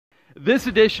This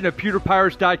edition of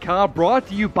PewterPirates.com brought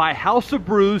to you by House of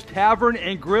Brews Tavern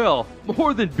and Grill.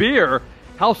 More than beer,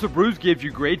 House of Brews gives you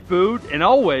great food and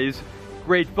always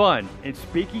great fun. And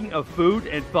speaking of food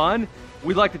and fun,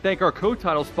 we'd like to thank our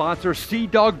co-title sponsor, Sea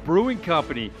Dog Brewing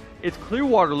Company. Its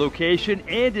Clearwater location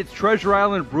and its Treasure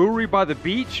Island Brewery by the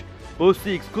beach boast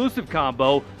the exclusive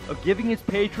combo of giving its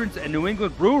patrons a New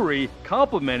England brewery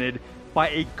complemented by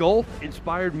a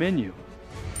Gulf-inspired menu.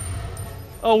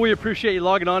 Oh, we appreciate you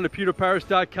logging on to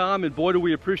PewterPirates.com, and boy, do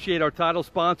we appreciate our title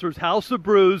sponsors, House of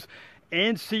Brews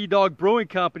and Sea Dog Brewing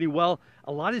Company. Well,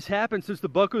 a lot has happened since the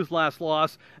Buccos' last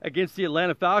loss against the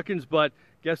Atlanta Falcons, but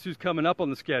guess who's coming up on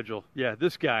the schedule? Yeah,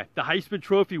 this guy, the Heisman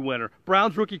Trophy winner,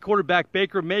 Browns rookie quarterback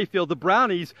Baker Mayfield. The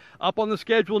Brownies up on the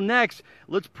schedule next.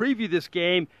 Let's preview this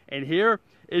game, and here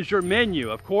is your menu.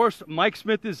 Of course, Mike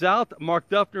Smith is out. Mark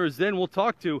Duffner is in. We'll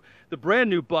talk to the brand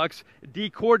new Bucs D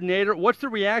coordinator. What's the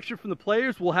reaction from the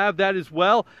players? We'll have that as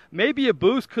well. Maybe a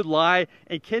boost could lie.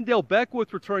 And Kendell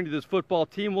Beckwith returning to this football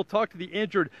team. We'll talk to the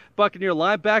injured Buccaneer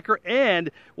linebacker, and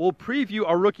we'll preview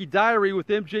our rookie diary with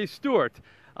MJ Stewart.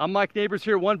 I'm Mike Nabors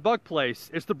here at One Buck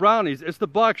Place. It's the Brownies. It's the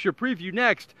Bucs. Your preview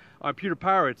next on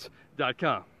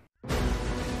PewterPirates.com.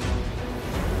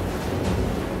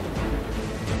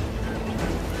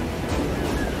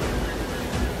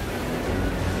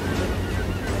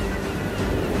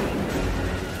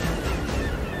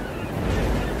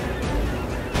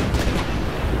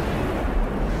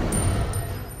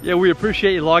 Yeah, we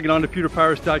appreciate you logging on to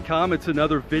PewterPirates.com. It's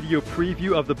another video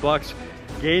preview of the Bucs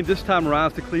game. This time around,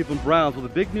 it's the Cleveland Browns. Well, the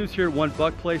big news here at One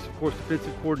Buck Place, of course,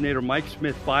 defensive coordinator Mike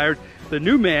Smith fired. The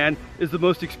new man is the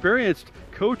most experienced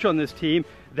coach on this team.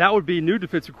 That would be new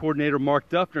defensive coordinator Mark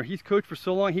Duffner. He's coached for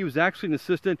so long. He was actually an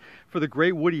assistant for the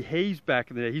great Woody Hayes back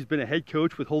in the day. He's been a head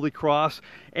coach with Holy Cross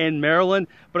and Maryland.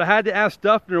 But I had to ask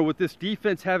Duffner, with this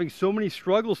defense having so many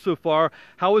struggles so far,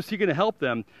 how is he going to help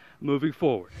them moving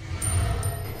forward?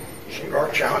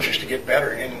 Our challenge is to get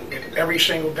better, and every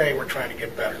single day we're trying to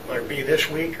get better, whether it be this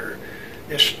week or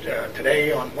this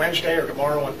today on Wednesday or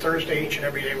tomorrow on Thursday. Each and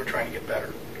every day we're trying to get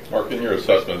better. Mark, in your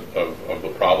assessment of the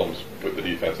problems with the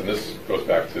defense, and this goes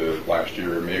back to last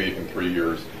year, maybe even 3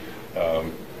 years,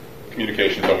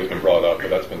 communication's always been brought up, but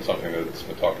that's been something that's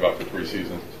been talked about for 3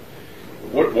 seasons.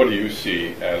 What do you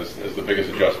see as the biggest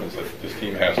adjustments that this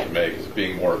team has to make? Is it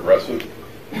being more aggressive?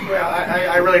 Well,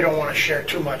 I really don't want to share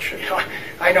too much.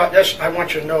 I know this. I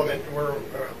want you to know that we're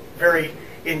very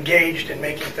engaged in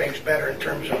making things better in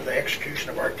terms of the execution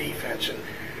of our defense, and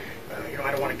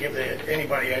I don't want to give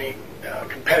anybody any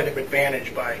competitive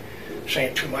advantage by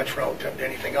saying too much relative to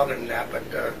anything other than that. But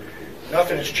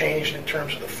nothing has changed in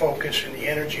terms of the focus and the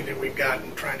energy that we've got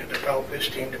in trying to develop this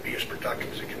team to be as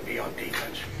productive as it can be on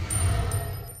defense.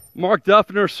 Mark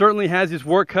Duffner certainly has his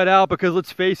work cut out, because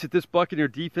let's face it, this Buccaneer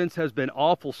defense has been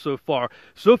awful so far.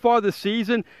 So far this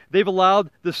season, they've allowed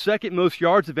the second most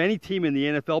yards of any team in the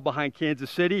NFL behind Kansas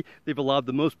City. They've allowed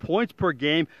the most points per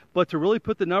game. But to really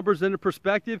put the numbers into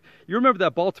perspective, you remember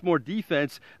that Baltimore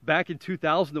defense back in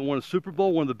 2000 that won a Super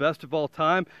Bowl, one of the best of all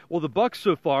time? Well, the Bucs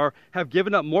so far have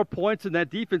given up more points than that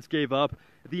defense gave up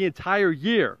the entire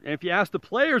year. And if you ask the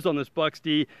players on this Bucs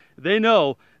D, they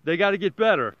know they got to get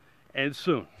better, and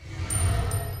soon.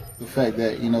 The fact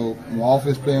that,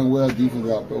 offense playing well, defense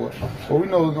out there. But we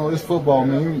know it's football,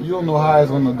 man. You don't know how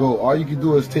it's going to go. All you can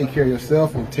do is take care of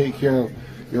yourself and take care of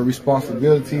your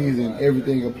responsibilities, and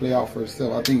everything will play out for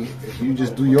itself. I think if you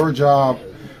just do your job,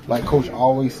 like Coach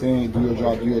always saying, do your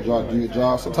job, do your job, do your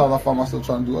job. Sometimes I find myself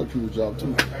trying to do other people's job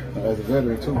too, as a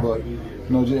veteran too. But,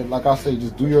 just, like I say,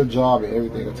 just do your job and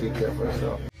everything will take care for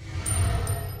itself.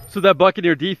 So that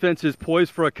Buccaneer defense is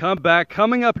poised for a comeback.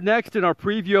 Coming up next in our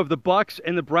preview of the Bucs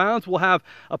and the Browns, we'll have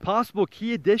a possible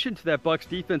key addition to that Bucs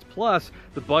defense. Plus,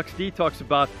 the Bucs D talks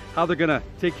about how they're going to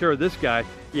take care of this guy.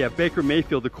 Yeah, Baker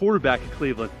Mayfield, the quarterback of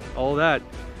Cleveland. All that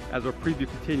as our preview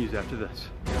continues after this.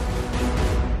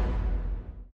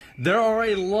 There are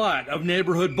a lot of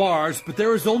neighborhood bars, but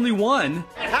there is only one.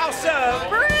 House of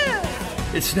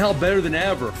Brews! It's now better than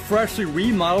ever, freshly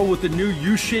remodeled with a new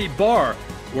U-shaped bar,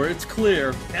 where it's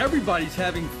clear everybody's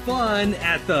having fun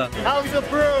at the House of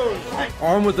Brews.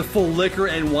 Armed with a full liquor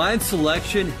and wine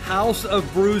selection, House of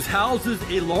Brews houses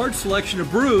a large selection of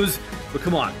brews. But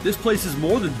come on, this place is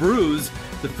more than brews.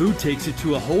 The food takes it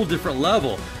to a whole different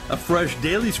level. A fresh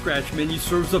daily scratch menu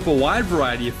serves up a wide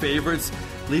variety of favorites,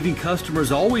 leaving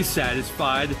customers always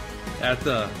satisfied at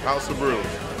the House of Brews.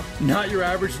 Not your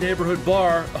average neighborhood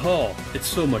bar. Oh, it's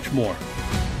so much more.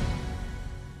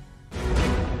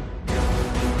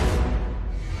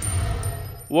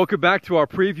 Welcome back to our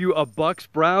preview of Bucs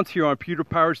Browns here on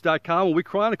PewterPirates.com, where we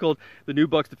chronicled the new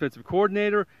Bucs defensive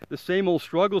coordinator, the same old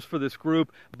struggles for this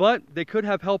group, but they could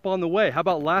have help on the way. How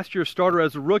about last year's starter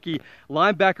as a rookie,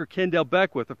 linebacker Kendell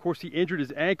Beckwith? Of course, he injured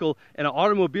his ankle in an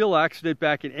automobile accident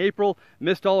back in April,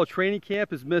 missed all of training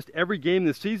camp, has missed every game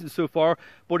this season so far,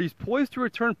 but he's poised to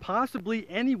return possibly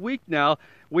any week now.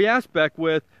 We asked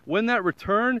Beckwith when that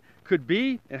return could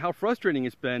be and how frustrating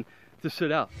it's been to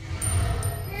sit out.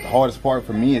 The hardest part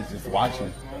for me is just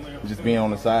watching, just being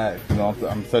on the side. You know,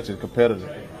 I'm such a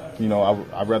competitor. You know,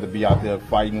 I'd rather be out there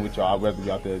fighting with y'all. I'd rather be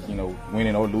out there, you know,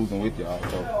 winning or losing with y'all.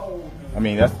 So, I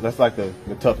mean, that's like the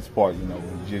toughest part, you know,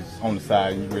 you're just on the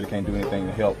side and you really can't do anything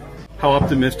to help. How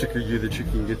optimistic are you that you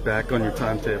can get back on your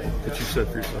timetable that you set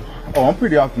for yourself? Oh, I'm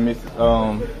pretty optimistic.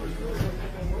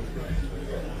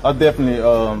 I've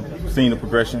definitely seen the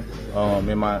progression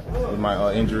in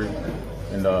my injury,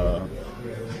 and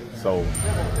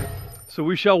So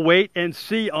we shall wait and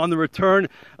see on the return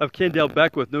of Kendell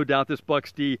Beckwith. No doubt this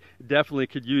Bucs D definitely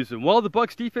could use him. Well, the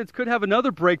Bucs defense could have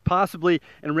another break possibly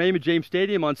in Raymond James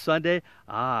Stadium on Sunday.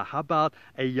 How about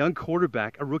a young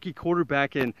quarterback, a rookie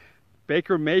quarterback in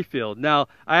Baker Mayfield? Now,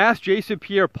 I asked Jason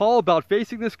Pierre-Paul about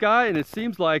facing this guy, and it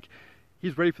seems like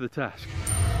he's ready for the task.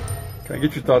 Can I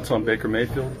get your thoughts on Baker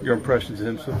Mayfield, your impressions of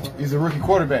him so far? He's a rookie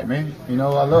quarterback, man. You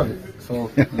know, I love it. So,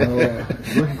 you know,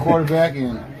 rookie quarterback,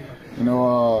 and you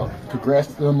know,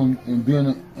 congrats to him in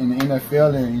being in the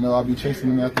NFL, and you know, I'll be chasing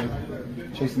him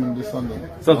this Sunday.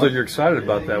 Sounds like you're excited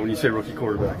about that when you say rookie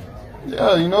quarterback.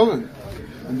 Yeah, you know, at the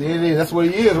end of the day, that's what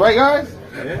he is, right, guys?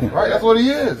 Yeah. Right, that's what he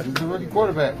is. He's a rookie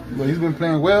quarterback, but he's been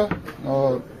playing well.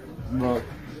 But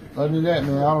other than that,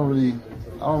 man, I don't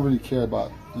really care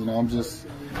about. You know, I'm just,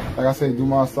 like I say, do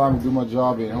my assignment, do my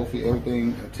job, and hopefully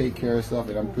everything will take care of itself.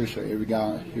 And I'm pretty sure every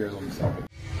guy here is on the side.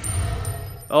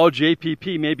 Oh,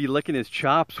 JPP may be licking his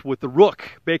chops with the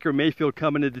rook, Baker Mayfield,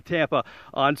 coming into Tampa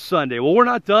on Sunday. Well, we're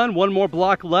not done. One more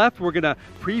block left. We're going to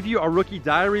preview our rookie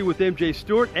diary with MJ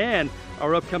Stewart and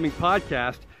our upcoming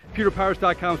podcast.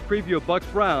 PewterPirates.com's preview of Bucs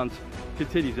Browns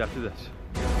continues after this.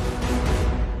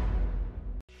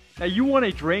 Now, you want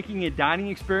a drinking and dining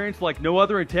experience like no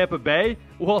other in Tampa Bay?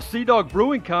 Well, Sea Dog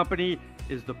Brewing Company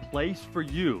is the place for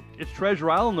you. Its Treasure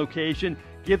Island location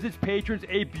gives its patrons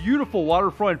a beautiful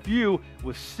waterfront view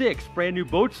with 6 brand new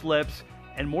boat slips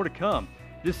and more to come.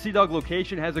 This Sea Dog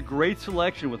location has a great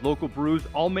selection with local brews,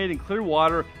 all made in clear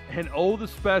water, and oh, the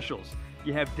specials.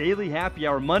 You have daily happy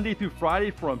hour Monday through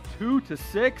Friday from 2 to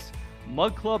 6.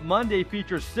 Mug Club Monday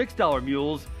features $6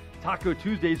 mules. Taco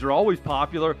Tuesdays are always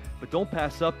popular, but don't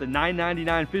pass up the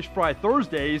 $9.99 fish fry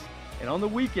Thursdays. And on the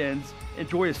weekends,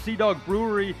 enjoy a Sea Dog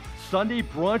Brewery Sunday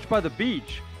brunch by the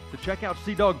beach. So check out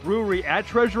Sea Dog Brewery at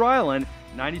Treasure Island,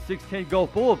 9610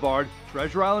 Gulf Boulevard,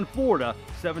 Treasure Island, Florida,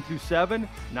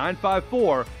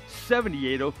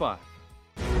 727-954-7805.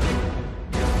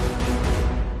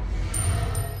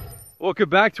 Welcome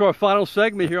back to our final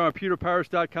segment here on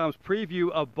PewterPirates.com's preview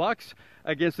of Bucs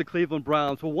against the Cleveland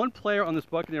Browns. Well, one player on this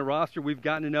Buccaneer roster we've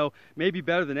gotten to know maybe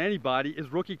better than anybody is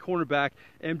rookie cornerback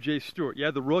MJ Stewart.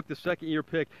 Yeah, the rook, the second-year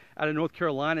pick out of North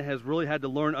Carolina, has really had to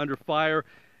learn under fire.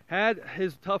 Had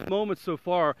his tough moments so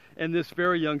far in this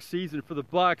very young season for the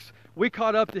Bucs. We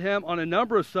caught up to him on a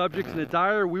number of subjects in a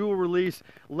diary we will release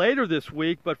later this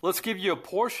week. But let's give you a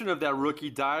portion of that rookie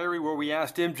diary where we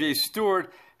asked MJ Stewart,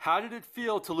 how did it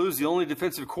feel to lose the only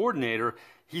defensive coordinator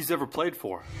he's ever played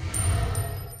for?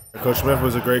 Coach Smith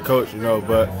was a great coach, you know,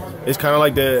 but it's kind of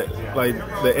like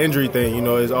the injury thing, you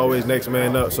know, is always next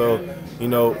man up. So, you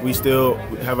know, we still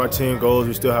have our team goals,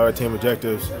 we still have our team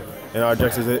objectives, and our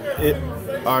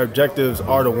objectives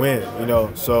are to win, you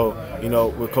know. So, you know,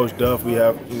 with Coach Duff, we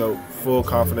have, you know, full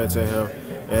confidence in him,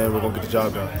 and we're going to get the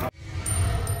job done.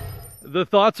 The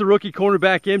thoughts of rookie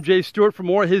cornerback MJ Stewart. For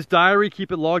more of his diary,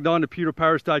 keep it logged on to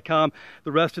PewterPirates.com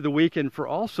the rest of the week. And for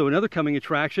also another coming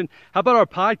attraction, how about our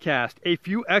podcast, A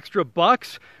Few Extra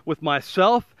Bucs, with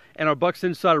myself and our Bucs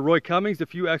insider Roy Cummings, a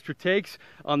few extra takes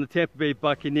on the Tampa Bay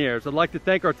Buccaneers. I'd like to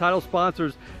thank our title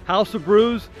sponsors, House of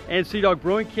Brews and Sea Dog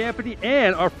Brewing Company,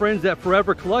 and our friends at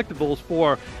Forever Collectibles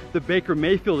for the Baker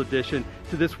Mayfield edition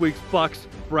to this week's Bucs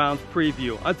Browns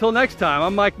preview. Until next time,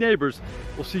 I'm Mike Nabors.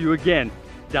 We'll see you again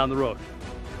down the road.